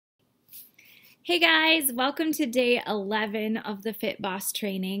Hey guys, welcome to day 11 of the Fitboss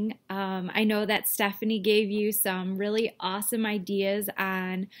training. I know that Stephanie gave you some really awesome ideas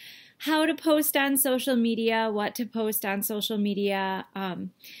on how to post on social media, what to post on social media.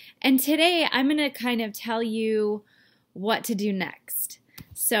 And today I'm going to kind of tell you what to do next.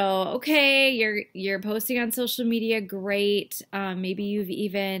 So, okay, you're posting on social media, great. Maybe you've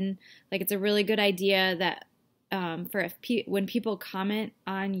even, like, it's a really good idea that when people comment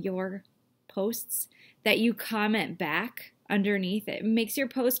on your posts that you comment back underneath. It makes your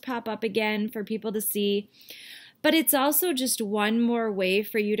post pop up again for people to see. But it's also just one more way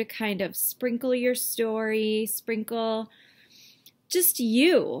for you to kind of sprinkle your story, sprinkle just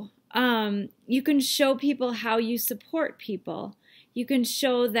you. You can show people how you support people. You can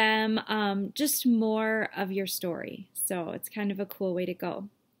show them just more of your story. So it's kind of a cool way to go.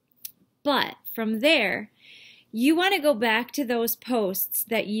 But from there, you want to go back to those posts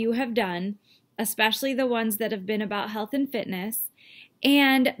that you have done, especially the ones that have been about health and fitness,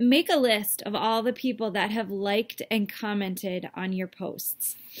 and make a list of all the people that have liked and commented on your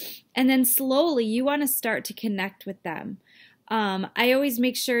posts. And then slowly you want to start to connect with them. I always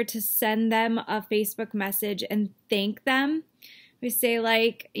make sure to send them a Facebook message and thank them. We say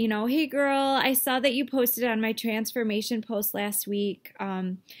like, hey girl, I saw that you posted on my transformation post last week.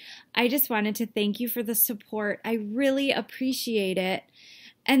 I just wanted to thank you for the support. I really appreciate it.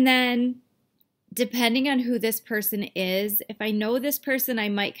 And then depending on who this person is, if I know this person, I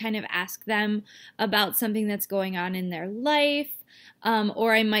might kind of ask them about something that's going on in their life,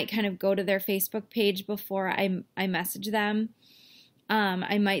 or I might kind of go to their Facebook page before I message them.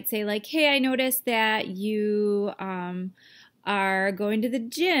 I might say like, hey, I noticed that you are going to the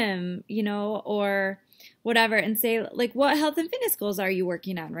gym, or whatever, and say like, what health and fitness goals are you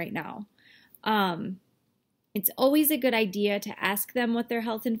working on right now? It's always a good idea to ask them what their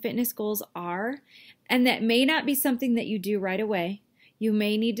health and fitness goals are, and that may not be something that you do right away. You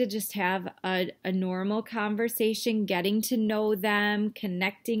may need to just have a normal conversation, getting to know them,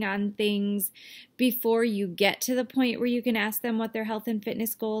 connecting on things before you get to the point where you can ask them what their health and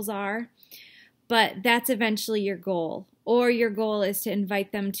fitness goals are. But that's eventually your goal. Or your goal is to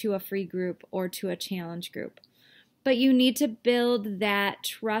invite them to a free group or to a challenge group. But you need to build that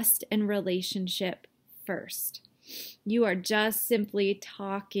trust and relationship first. You are just simply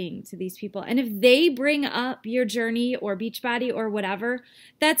talking to these people. And if they bring up your journey or Beachbody or whatever,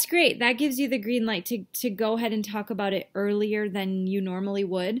 that's great. That gives you the green light to go ahead and talk about it earlier than you normally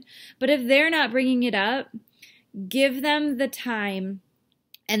would. But if they're not bringing it up, give them the time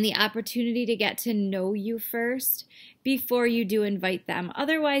and the opportunity to get to know you first before you do invite them.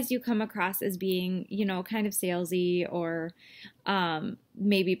 Otherwise, you come across as being, kind of salesy or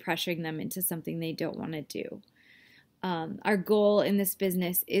maybe pressuring them into something they don't want to do. Our goal in this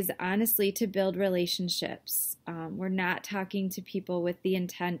business is honestly to build relationships. We're not talking to people with the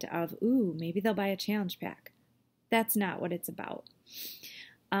intent of, ooh, maybe they'll buy a challenge pack. That's not what it's about.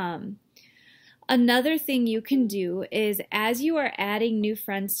 Another thing you can do is as you are adding new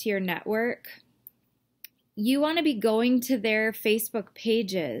friends to your network, you want to be going to their Facebook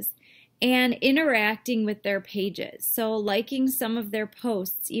pages and interacting with their pages. So liking some of their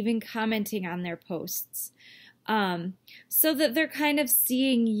posts, even commenting on their posts, so that they're kind of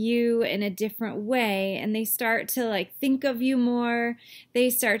seeing you in a different way and they start to think of you more. They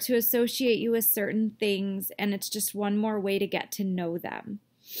start to associate you with certain things, and it's just one more way to get to know them.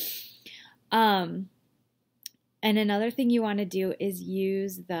 And another thing you want to do is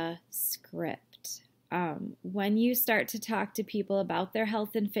use the script. When you start to talk to people about their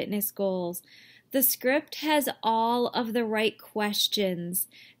health and fitness goals, the script has all of the right questions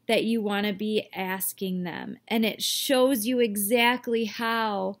that you want to be asking them. And it shows you exactly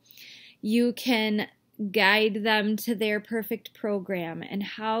how you can guide them to their perfect program and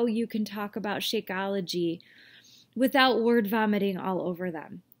how you can talk about Shakeology without word vomiting all over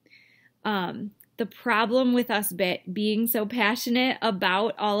them. The problem with us being so passionate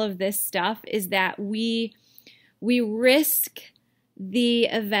about all of this stuff is that we risk the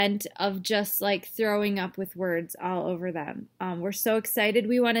event of just throwing up with words all over them. We're so excited.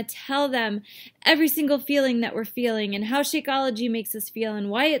 We want to tell them every single feeling that we're feeling and how Shakeology makes us feel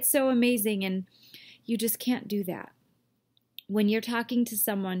and why it's so amazing. And you just can't do that. When you're talking to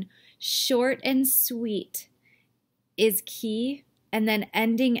someone, short and sweet is key. And then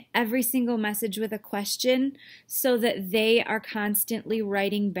ending every single message with a question so that they are constantly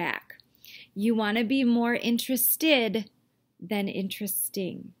writing back. You want to be more interested than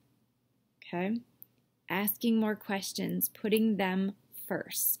interesting. Okay? Asking more questions, putting them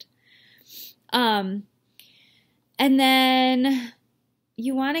first. And then,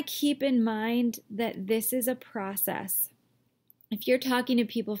 you want to keep in mind that this is a process. If you're talking to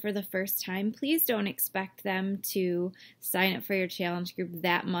people for the first time, please don't expect them to sign up for your challenge group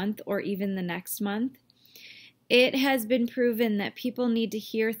that month or even the next month. It has been proven that people need to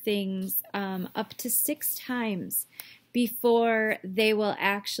hear things up to 6 times before they will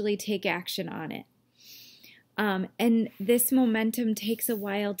actually take action on it. And this momentum takes a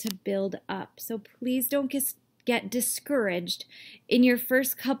while to build up. So please don't get discouraged in your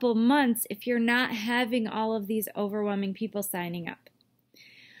first couple months if you're not having all of these overwhelming people signing up.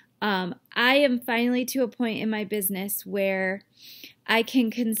 I am finally to a point in my business where I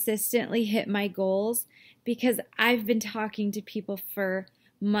can consistently hit my goals because I've been talking to people for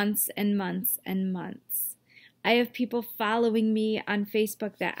months and months and months. I have people following me on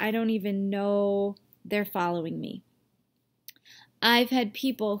Facebook that I don't even know they're following me. I've had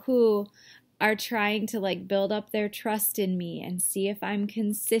people who are trying to build up their trust in me and see if I'm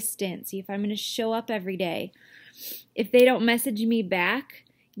consistent, see if I'm going to show up every day. If they don't message me back,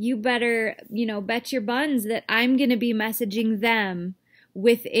 you better, bet your buns that I'm going to be messaging them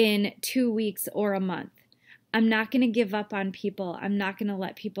within 2 weeks or a month. I'm not going to give up on people. I'm not going to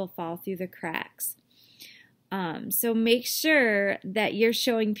let people fall through the cracks. So make sure that you're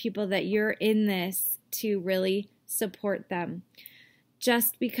showing people that you're in this to really support them.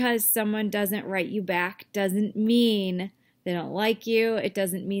 Just because someone doesn't write you back doesn't mean they don't like you. It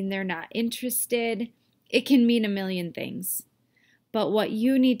doesn't mean they're not interested. It can mean a million things. But what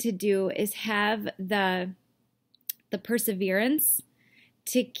you need to do is have the perseverance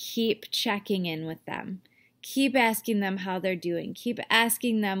to keep checking in with them. Keep asking them how they're doing. Keep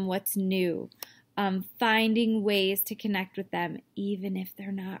asking them what's new. Finding ways to connect with them even if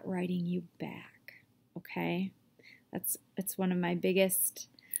they're not writing you back. Okay? That's one of my biggest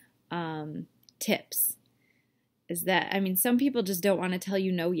tips. Is that some people just don't want to tell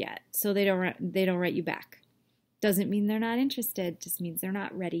you no yet, so they don't write you back. Doesn't mean they're not interested, just means they're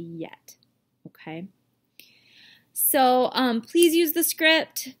not ready yet. Okay? So please use the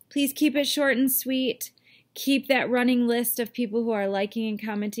script. Please keep it short and sweet. Keep that running list of people who are liking and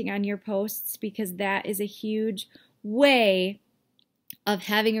commenting on your posts because that is a huge way of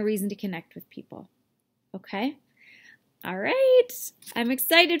having a reason to connect with people. Okay? All right. I'm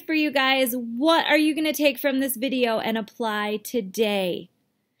excited for you guys. What are you going to take from this video and apply today?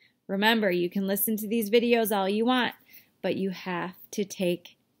 Remember, you can listen to these videos all you want, but you have to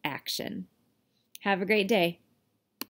take action. Have a great day.